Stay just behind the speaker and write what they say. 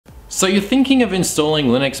So you're thinking of installing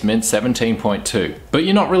Linux Mint 17.2, but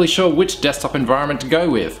you're not really sure which desktop environment to go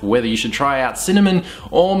with, whether you should try out Cinnamon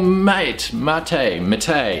or Mate,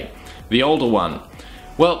 the older one.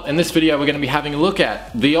 Well, in this video we're going to be having a look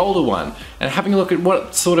at the older one and having a look at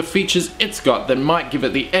what sort of features it's got that might give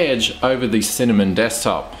it the edge over the Cinnamon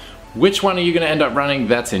desktop. Which one are you going to end up running?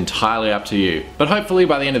 That's entirely up to you. But hopefully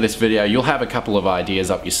by the end of this video you'll have a couple of ideas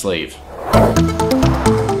up your sleeve.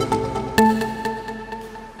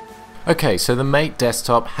 Okay, so the Mate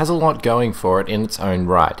desktop has a lot going for it in its own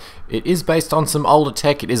right. It is based on some older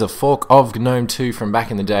tech, it is a fork of GNOME 2 from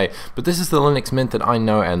back in the day, but this is the Linux Mint that I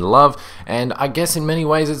know and love, and I guess in many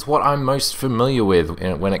ways it's what I'm most familiar with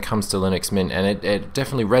when it comes to Linux Mint, and it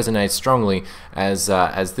definitely resonates strongly as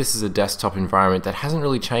this is a desktop environment that hasn't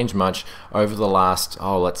really changed much over the last,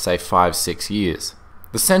 let's say 5-6 years.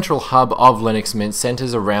 The central hub of Linux Mint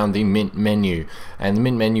centers around the Mint menu, and the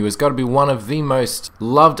Mint menu has got to be one of the most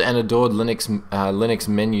loved and adored Linux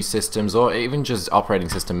menu systems, or even just operating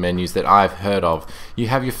system menus that I've heard of. You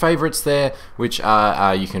have your favorites there, which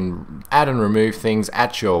are you can add and remove things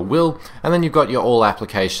at your will, and then you've got your all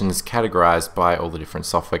applications categorized by all the different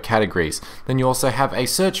software categories. Then you also have a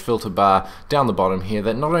search filter bar down the bottom here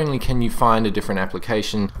that not only can you find a different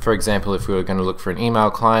application, for example if we were going to look for an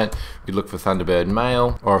email client, we'd look for Thunderbird Mail,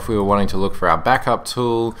 or if we were wanting to look for our backup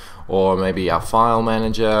tool, or maybe our file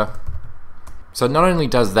manager. So not only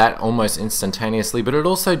does that almost instantaneously, but it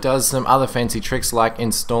also does some other fancy tricks like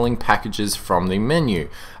installing packages from the menu.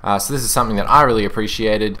 So this is something that I really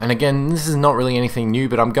appreciated, and again this is not really anything new,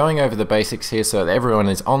 but I'm going over the basics here so that everyone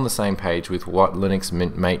is on the same page with what Linux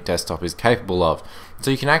Mint Mate desktop is capable of. So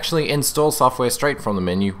you can actually install software straight from the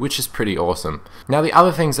menu, which is pretty awesome. Now the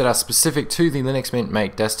other things that are specific to the Linux Mint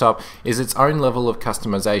Mate desktop is its own level of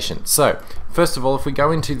customization. So first of all, if we go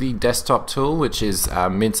into the desktop tool, which is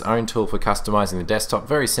Mint's own tool for customizing the desktop,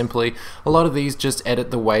 very simply, a lot of these just edit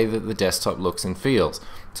the way that the desktop looks and feels.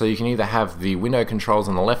 So you can either have the window controls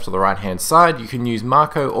on the left or the right hand side, you can use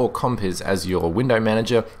Marco or Compiz as your window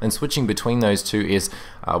manager, and switching between those two is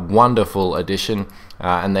a wonderful addition,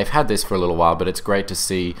 and they've had this for a little while, but it's great to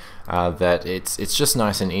see that it's just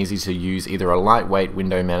nice and easy to use either a lightweight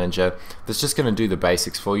window manager that's just going to do the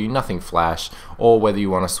basics for you, nothing flash, or whether you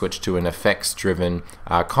want to switch to an effects driven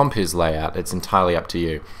Compiz layout. It's entirely up to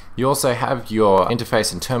you. You also have your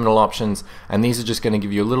interface and terminal options, and these are just going to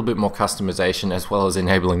give you a little bit more customization as well as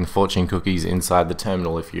enabling the fortune cookies inside the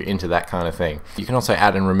terminal if you're into that kind of thing. You can also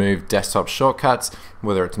add and remove desktop shortcuts,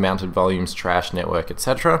 whether it's mounted volumes, trash, network,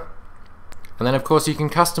 etc. And then of course you can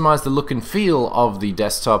customize the look and feel of the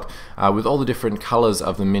desktop with all the different colors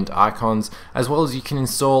of the Mint icons, as well as you can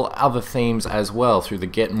install other themes as well through the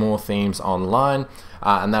Get More Themes online,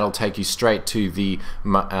 and that'll take you straight to the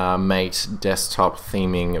Mate desktop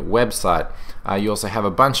theming website. You also have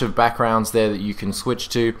a bunch of backgrounds there that you can switch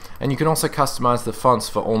to, and you can also customize the fonts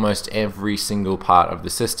for almost every single part of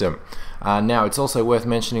the system. Now it's also worth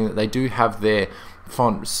mentioning that they do have their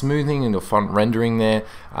font smoothing and the font rendering there,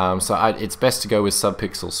 it's best to go with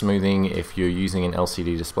subpixel smoothing if you're using an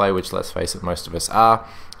LCD display, which let's face it, most of us are,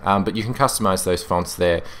 but you can customize those fonts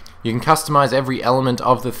there. You can customize every element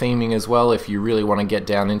of the theming as well if you really want to get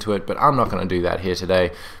down into it, but I'm not going to do that here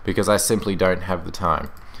today because I simply don't have the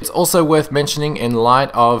time. It's also worth mentioning, in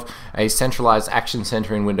light of a centralized action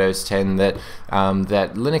center in Windows 10, that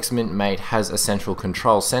Linux Mint Mate has a central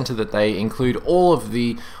control center that they include all of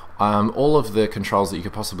the controls that you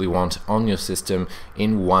could possibly want on your system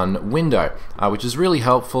in one window, which is really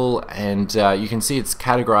helpful, and you can see it's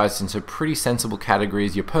categorized into pretty sensible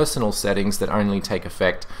categories. Your personal settings that only take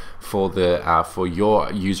effect for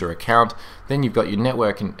your user account. Then you've got your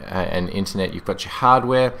network and internet, you've got your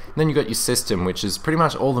hardware, and then you've got your system, which is pretty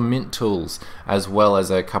much all the Mint tools, as well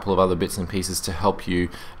as a couple of other bits and pieces to help you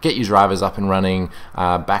get your drivers up and running,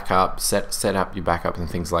 backup, set up your backup and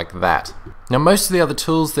things like that. Now most of the other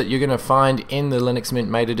tools that you're going to find in the Linux Mint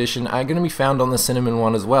Mate edition are going to be found on the Cinnamon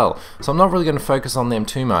one as well, so I'm not really going to focus on them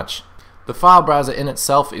too much. The file browser in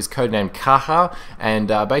itself is codenamed Caja, and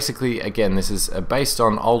basically, again, this is based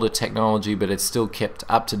on older technology, but it's still kept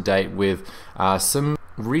up to date with some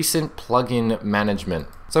recent plugin management.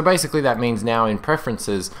 So basically that means now in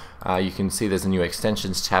preferences you can see there's a new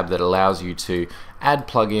extensions tab that allows you to add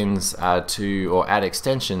plugins or add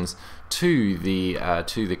extensions to the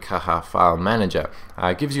Caja file manager.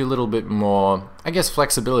 It gives you a little bit more, I guess,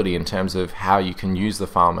 flexibility in terms of how you can use the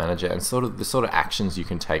file manager and the sort of actions you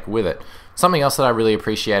can take with it. Something else that I really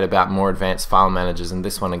appreciate about more advanced file managers, and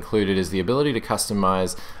this one included, is the ability to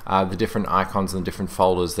customize the different icons and different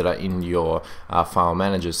folders that are in your file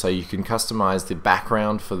manager. So you can customize the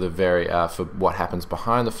background for the for what happens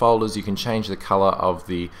behind the folder. folders. You can change the color of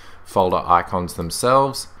the folder icons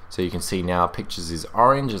themselves. So you can see now Pictures is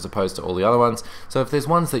orange as opposed to all the other ones. So if there's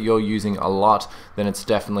ones that you're using a lot, then it's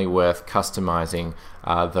definitely worth customizing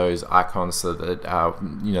those icons so that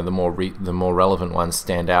you know, the more relevant ones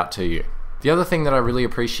stand out to you. The other thing that I really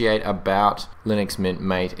appreciate about Linux Mint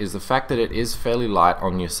Mate is the fact that it is fairly light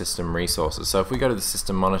on your system resources. So if we go to the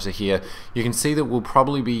system monitor here, you can see that we'll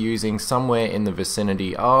probably be using somewhere in the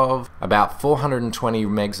vicinity of about 420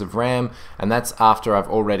 megs of RAM, and that's after I've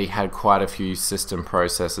already had quite a few system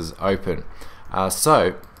processes open.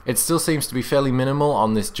 So it still seems to be fairly minimal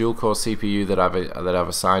on this dual-core CPU that I've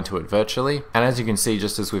assigned to it virtually. And as you can see,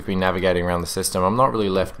 just as we've been navigating around the system, I'm not really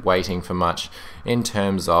left waiting for much in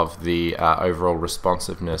terms of the overall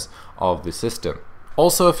responsiveness of the system.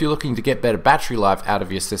 Also, if you're looking to get better battery life out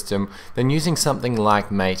of your system, then using something like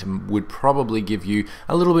Mate would probably give you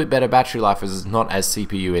a little bit better battery life, as it's not as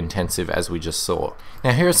CPU intensive as we just saw.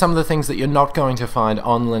 Now here are some of the things that you're not going to find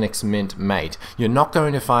on Linux Mint Mate. You're not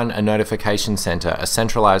going to find a notification center, a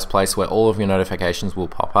centralized place where all of your notifications will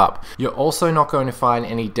pop up. You're also not going to find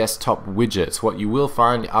any desktop widgets. What you will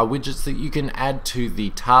find are widgets that you can add to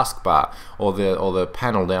the taskbar or the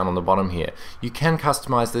panel down on the bottom here. You can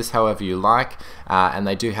customize this however you like, and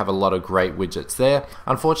they do have a lot of great widgets there.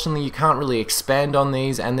 Unfortunately, you can't really expand on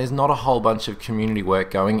these, and there's not a whole bunch of community work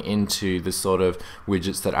going into the sort of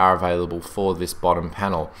widgets that are available for this bottom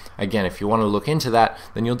panel. Again, if you want to look into that,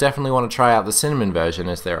 then you'll definitely want to try out the Cinnamon version,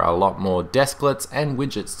 as there are a lot more desklets and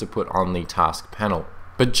widgets to put on the task panel.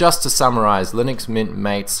 But just to summarize, Linux Mint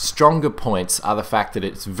Mate's stronger points are the fact that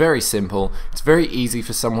it's very simple, it's very easy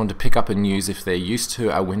for someone to pick up and use if they're used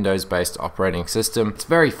to a Windows-based operating system. It's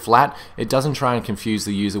very flat, it doesn't try and confuse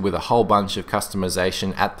the user with a whole bunch of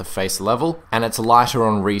customization at the face level, and it's lighter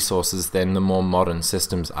on resources than the more modern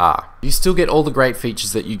systems are. You still get all the great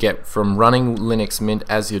features that you get from running Linux Mint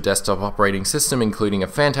as your desktop operating system, including a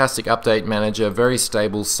fantastic update manager, very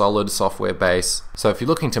stable, solid software base. So if you're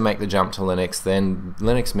looking to make the jump to Linux, then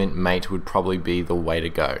Linux Mint Mate would probably be the way to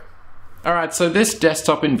go. Alright, so this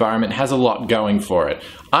desktop environment has a lot going for it.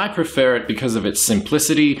 I prefer it because of its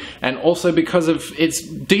simplicity and also because of its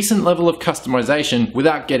decent level of customization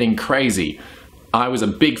without getting crazy. I was a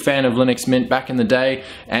big fan of Linux Mint back in the day,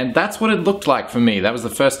 and that's what it looked like for me. That was the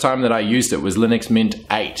first time that I used it, was Linux Mint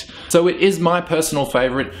 8. So it is my personal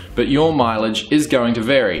favorite, but your mileage is going to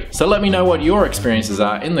vary. So let me know what your experiences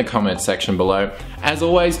are in the comments section below. As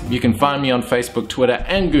always, you can find me on Facebook, Twitter,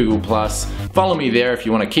 and Google+. Follow me there if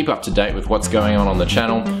you want to keep up to date with what's going on the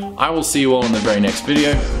channel. I will see you all in the very next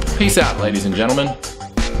video. Peace out, ladies and gentlemen.